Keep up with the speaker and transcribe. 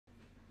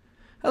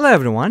Hello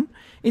everyone.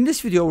 In this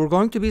video we're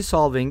going to be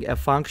solving a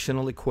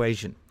functional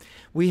equation.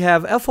 We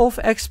have f of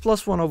x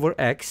plus 1 over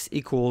x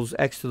equals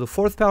x to the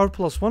fourth power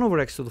plus 1 over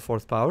x to the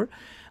fourth power,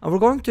 and we're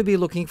going to be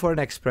looking for an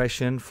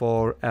expression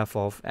for f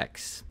of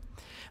x.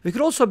 We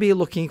could also be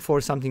looking for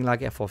something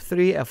like f of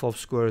 3, f of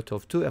square root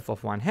of 2, f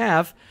of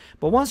 1/2,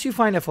 but once you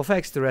find f of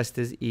x, the rest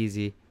is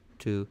easy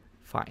to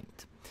find.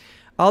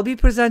 I'll be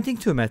presenting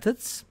two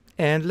methods,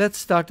 and let's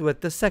start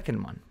with the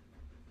second one.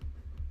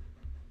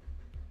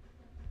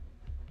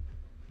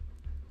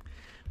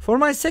 For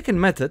my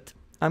second method,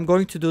 I'm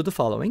going to do the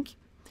following.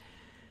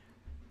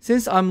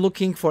 Since I'm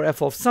looking for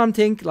f of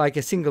something, like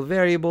a single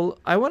variable,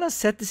 I want to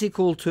set this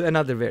equal to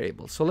another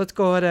variable. So let's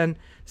go ahead and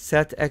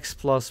set x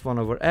plus 1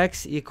 over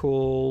x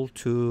equal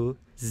to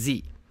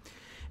z.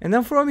 And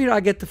then from here, I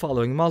get the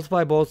following.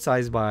 Multiply both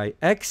sides by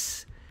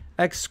x.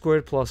 X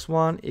squared plus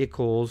 1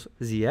 equals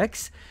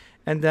zx.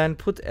 And then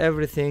put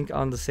everything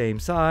on the same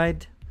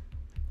side.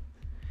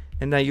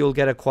 And then you'll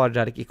get a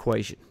quadratic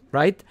equation,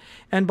 right?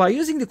 And by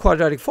using the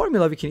quadratic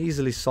formula, we can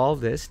easily solve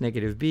this.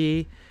 Negative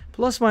b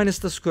plus minus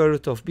the square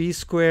root of b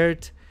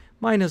squared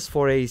minus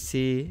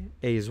 4ac,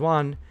 a is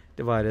 1,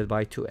 divided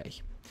by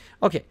 2a.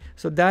 Okay,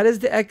 so that is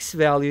the x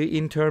value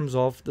in terms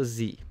of the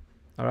z.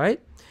 All right?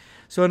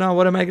 So now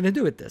what am I going to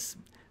do with this?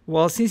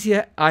 Well, since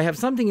I have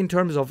something in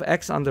terms of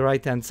x on the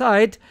right-hand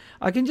side,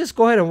 I can just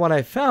go ahead and what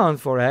I found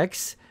for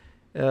x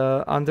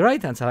on the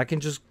right-hand side, I can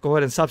just go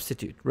ahead and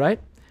substitute, right?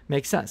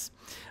 Makes sense.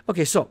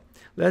 Okay, so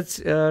let's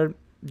let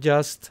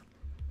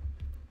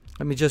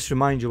me just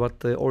remind you what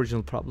the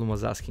original problem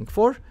was asking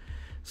for.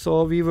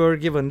 So we were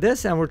given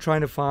this and we're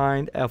trying to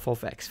find f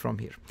of x from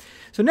here.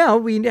 So now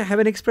we have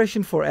an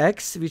expression for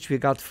x, which we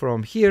got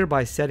from here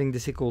by setting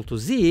this equal to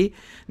z.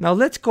 Now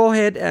let's go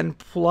ahead and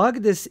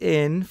plug this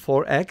in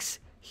for x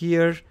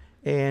here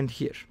and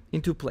here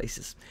in two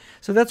places.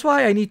 So that's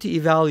why I need to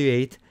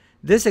evaluate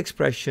this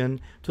expression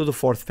to the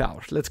fourth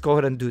power. Let's go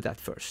ahead and do that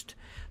first.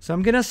 So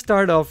I'm going to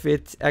start off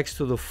with x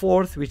to the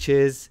fourth, which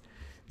is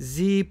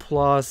z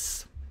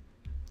plus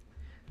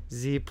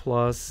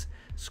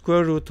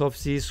square root of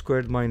z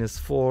squared minus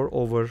 4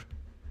 over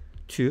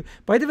 2.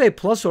 By the way,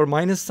 plus or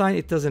minus sign,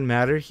 it doesn't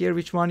matter here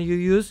which one you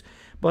use,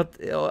 but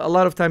a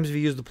lot of times we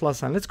use the plus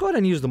sign. Let's go ahead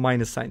and use the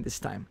minus sign this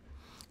time.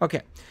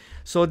 Okay,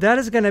 so that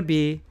is going to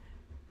be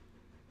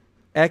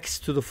x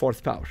to the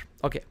fourth power.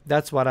 Okay,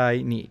 that's what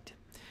I need.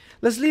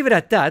 Let's leave it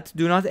at that.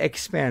 Do not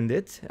expand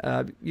it.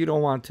 You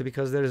don't want to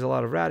because there is a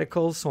lot of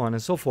radicals, so on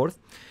and so forth.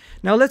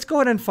 Now let's go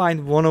ahead and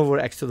find 1 over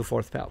x to the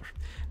fourth power.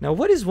 Now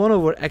what is 1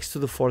 over x to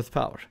the fourth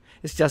power?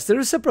 It's just the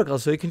reciprocal,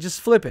 so you can just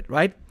flip it,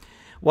 right?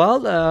 Well,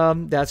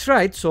 that's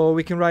right. So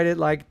we can write it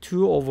like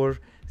 2 over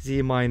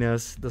z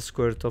minus the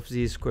square root of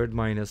z squared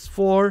minus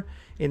 4,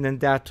 and then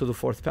that to the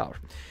fourth power.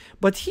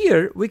 But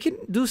here we can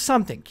do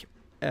something.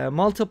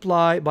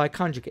 Multiply by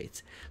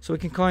conjugates. So we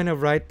can kind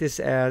of write this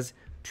as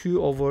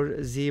 2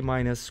 over z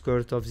minus square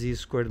root of z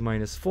squared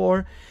minus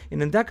 4, and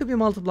then that could be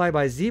multiplied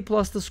by z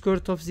plus the square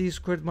root of z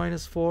squared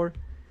minus 4,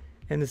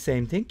 and the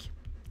same thing,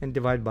 and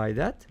divide by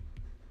that.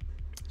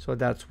 So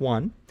that's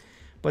 1,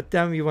 but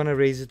then we want to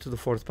raise it to the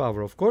fourth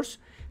power, of course.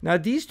 Now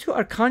these two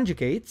are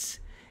conjugates,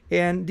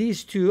 and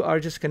these two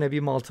are just going to be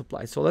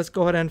multiplied. So let's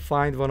go ahead and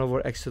find 1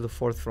 over x to the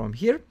fourth from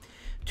here.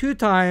 2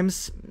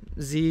 times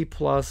z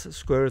plus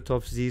square root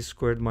of z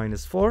squared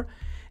minus 4,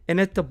 and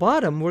at the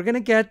bottom we're going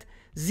to get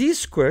z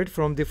squared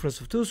from difference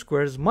of two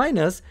squares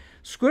minus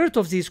square root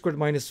of z squared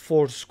minus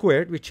 4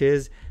 squared, which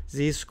is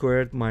z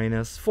squared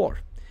minus 4.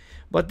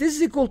 But this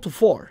is equal to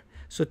 4.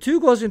 So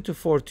 2 goes into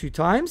 4 2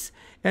 times,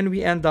 and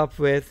we end up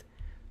with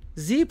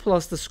z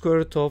plus the square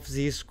root of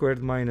z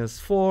squared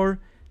minus 4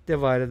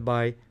 divided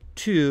by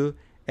 2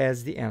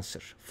 as the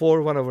answer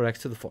for 1 over x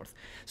to the fourth.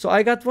 So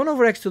I got 1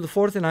 over x to the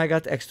fourth, and I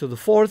got x to the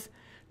fourth.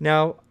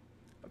 Now,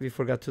 we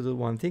forgot to do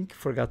one thing,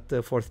 forgot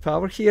the fourth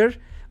power here.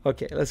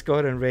 Okay, let's go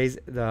ahead and raise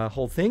the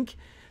whole thing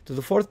to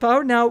the fourth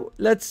power. Now,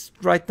 let's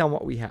write down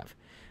what we have.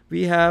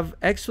 We have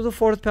x to the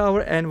fourth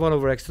power and 1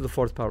 over x to the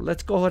fourth power.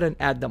 Let's go ahead and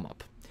add them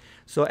up.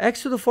 So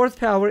x to the fourth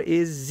power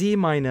is z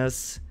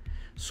minus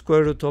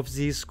square root of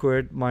z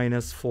squared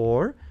minus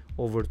 4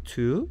 over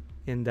 2,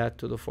 in that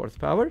to the fourth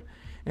power.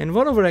 And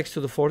 1 over x to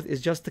the fourth is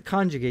just the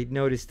conjugate.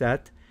 Notice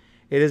that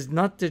it is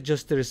not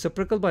just the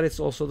reciprocal, but it's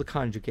also the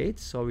conjugate,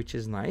 so which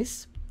is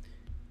nice,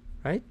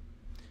 right?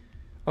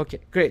 Okay,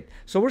 great.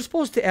 So we're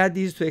supposed to add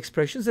these two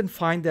expressions and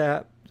find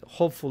a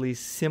hopefully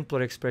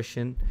simpler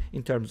expression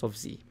in terms of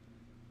z.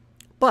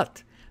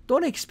 But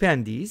don't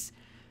expand these.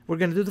 We're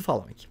going to do the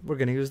following. We're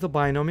going to use the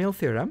binomial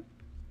theorem.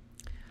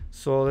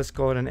 So let's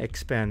go ahead and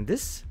expand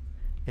this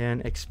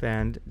and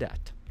expand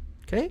that.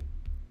 Okay?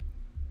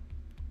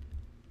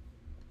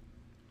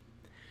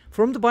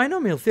 From the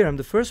binomial theorem,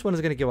 the first one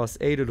is going to give us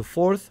a to the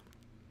fourth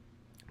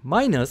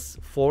minus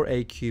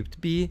 4a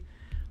cubed b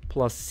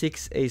plus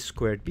 6a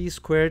squared b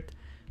squared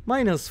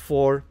minus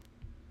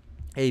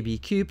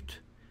 4ab cubed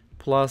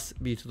plus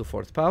b to the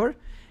fourth power.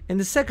 And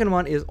the second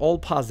one is all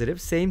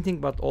positive, same thing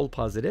but all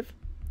positive.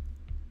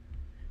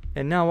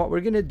 And now what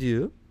we're going to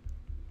do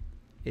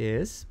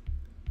is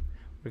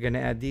we're going to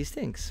add these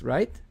things,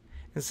 right?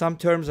 and some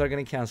terms are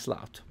going to cancel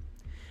out.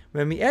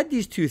 When we add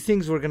these two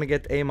things, we're going to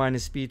get a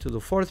minus b to the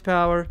fourth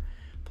power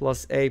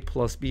plus a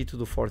plus b to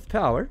the fourth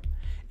power.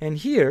 And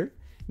here,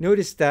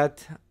 notice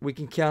that we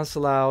can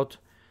cancel out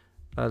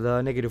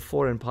the negative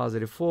 4 and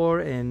positive 4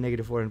 and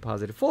negative 4 and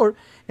positive 4.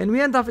 And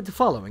we end up with the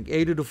following.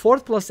 A to the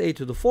fourth plus a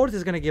to the fourth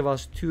is going to give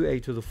us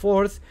 2a to the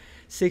fourth.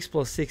 6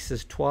 plus 6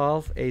 is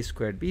 12, a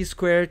squared b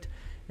squared.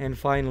 And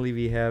finally,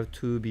 we have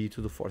 2b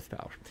to the fourth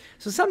power.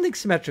 So something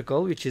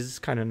symmetrical, which is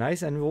kind of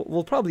nice. And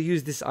we'll probably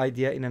use this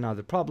idea in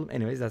another problem.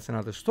 Anyways, that's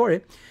another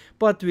story.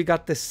 But we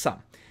got this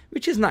sum,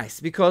 which is nice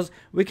because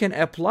we can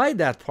apply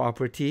that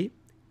property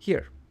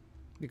here.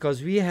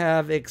 Because we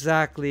have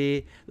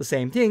exactly the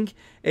same thing,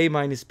 a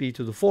minus b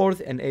to the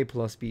fourth and a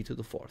plus b to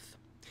the fourth.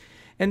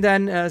 And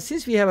then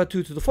since we have a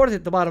 2 to the fourth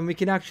at the bottom, we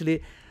can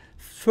actually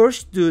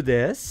first do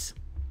this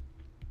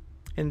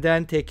and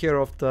then take care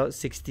of the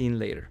 16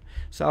 later.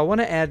 So I want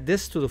to add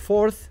this to the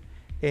fourth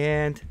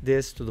and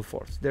this to the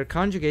fourth. They're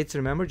conjugates,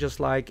 remember, just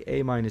like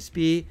a minus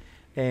b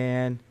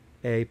and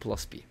a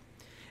plus b.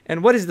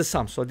 And what is the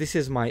sum? So this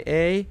is my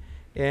a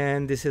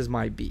and this is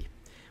my b.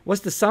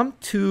 What's the sum?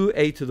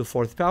 2a to the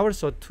fourth power,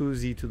 so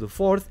 2z to the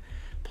fourth,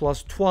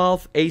 plus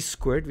 12a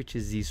squared, which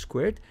is z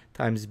squared,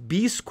 times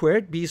b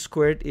squared. B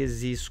squared is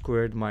z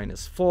squared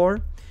minus 4.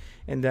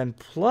 And then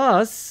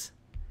plus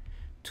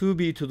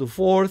 2b to the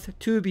fourth,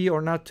 2b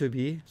or not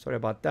 2b, sorry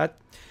about that.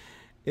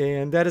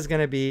 And that is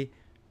going to be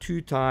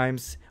 2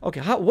 times, okay,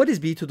 what is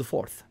b to the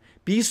fourth?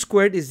 B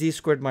squared is z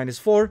squared minus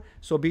 4,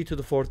 so b to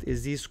the fourth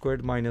is z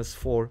squared minus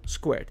 4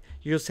 squared.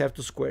 You just have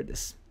to square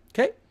this,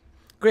 okay?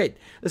 Great.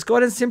 Let's go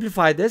ahead and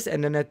simplify this,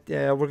 and then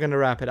we're going to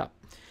wrap it up.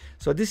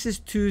 So this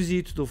is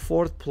 2z to the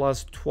fourth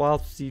plus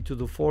 12z to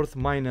the fourth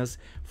minus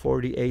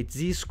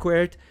 48z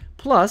squared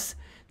plus,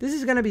 this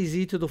is going to be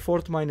z to the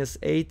fourth minus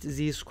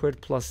 8z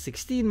squared plus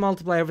 16.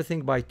 Multiply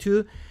everything by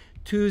 2.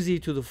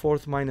 2z to the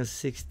fourth minus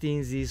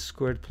 16z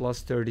squared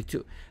plus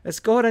 32. Let's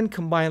go ahead and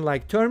combine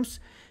like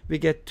terms. We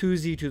get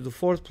 2z to the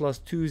fourth plus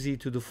 2z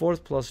to the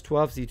fourth plus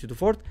 12z to the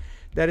fourth.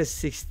 That is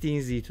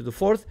 16z to the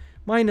fourth.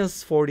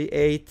 Minus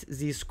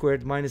 48z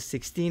squared minus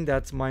 16,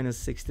 that's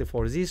minus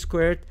 64z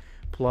squared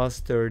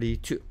plus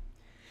 32.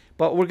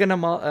 But we're going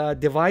to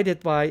divide it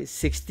by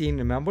 16,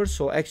 remember?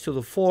 So x to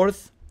the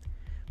fourth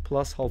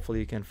plus, hopefully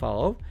you can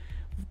follow,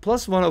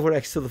 plus 1 over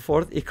x to the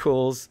fourth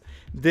equals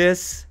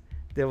this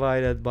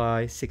divided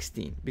by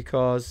 16.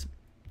 Because,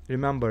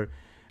 remember,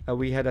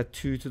 we had a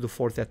 2 to the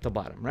fourth at the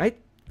bottom, right?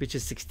 Which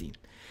is 16.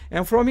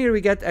 And from here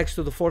we get x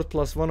to the fourth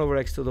plus 1 over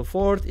x to the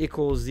fourth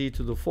equals z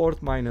to the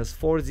fourth minus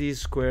 4z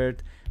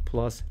squared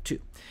plus 2.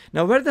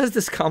 Now where does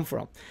this come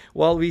from?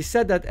 Well, we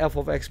said that f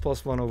of x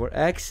plus 1 over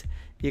x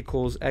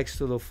equals x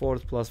to the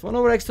fourth plus 1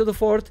 over x to the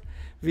fourth.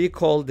 We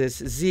call this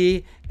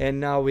z, and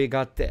now we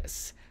got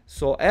this.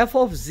 So f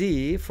of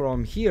z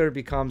from here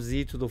becomes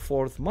z to the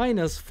fourth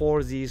minus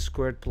 4z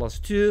squared plus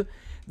 2.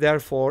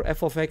 Therefore,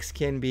 f of x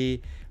can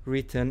be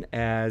written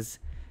as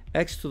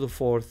x to the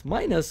fourth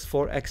minus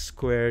 4x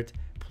squared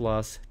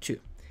plus 2.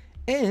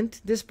 And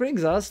this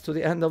brings us to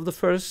the end of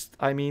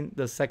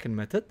the second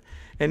method.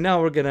 And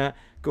now we're gonna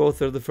go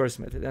through the first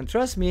method. And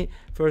trust me,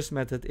 first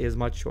method is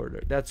much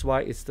shorter. That's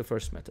why it's the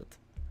first method.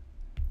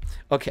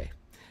 Okay,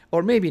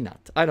 or maybe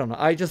not. I don't know.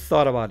 I just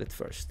thought about it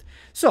first.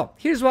 So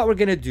here's what we're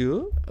gonna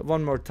do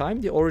one more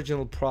time. The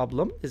original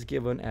problem is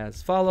given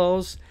as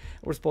follows.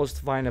 We're supposed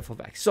to find f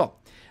of x. So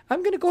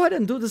I'm gonna go ahead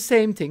and do the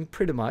same thing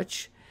pretty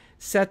much.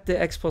 Set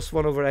the x plus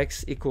 1 over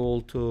x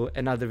equal to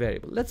another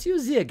variable. Let's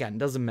use z again,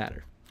 doesn't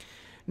matter.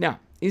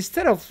 Now,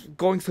 instead of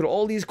going through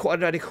all these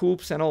quadratic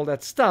hoops and all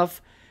that stuff,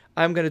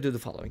 I'm going to do the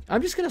following.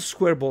 I'm just going to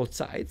square both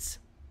sides.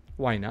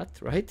 Why not,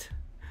 right?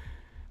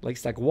 Like,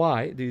 it's like,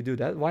 why do you do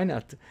that? Why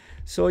not?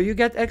 So you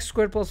get x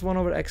squared plus 1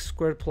 over x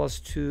squared plus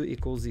 2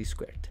 equals z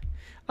squared.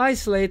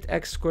 Isolate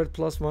x squared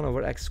plus 1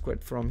 over x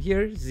squared from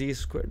here, z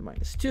squared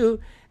minus 2,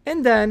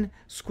 and then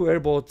square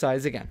both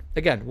sides again.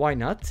 Again, why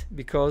not?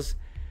 Because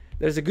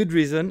there's a good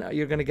reason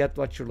you're going to get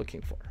what you're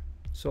looking for.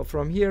 So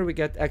from here we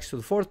get x to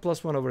the fourth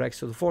plus 1 over x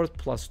to the fourth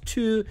plus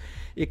 2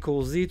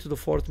 equals z to the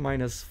fourth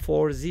minus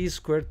 4z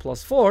squared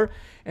plus 4.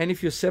 And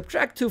if you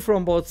subtract 2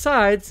 from both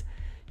sides,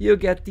 you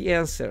get the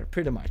answer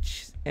pretty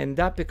much. And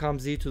that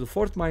becomes z to the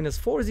fourth minus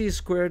 4z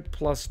squared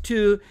plus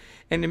 2.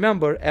 And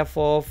remember, f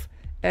of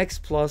x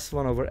plus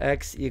 1 over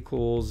x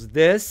equals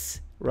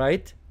this,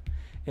 right?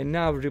 And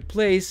now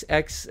replace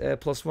x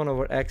plus 1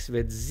 over x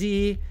with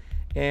z,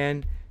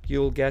 and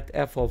you'll get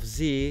f of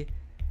z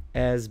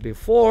as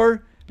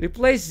before.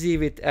 Replace z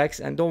with x,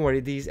 and don't worry,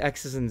 these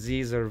x's and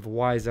z's or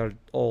y's are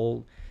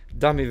all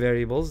dummy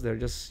variables. They're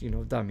just,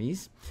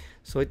 dummies.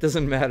 So it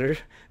doesn't matter.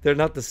 They're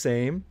not the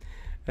same.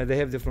 They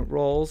have different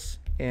roles,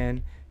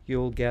 and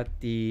you'll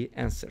get the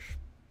answer.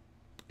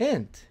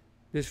 And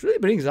this really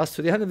brings us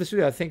to the end of this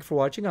video. Thank you for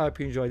watching. I hope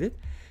you enjoyed it.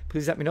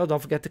 Please let me know.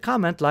 Don't forget to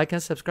comment, like,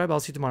 and subscribe.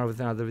 I'll see you tomorrow with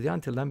another video.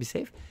 Until then, be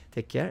safe,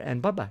 take care,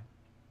 and bye-bye.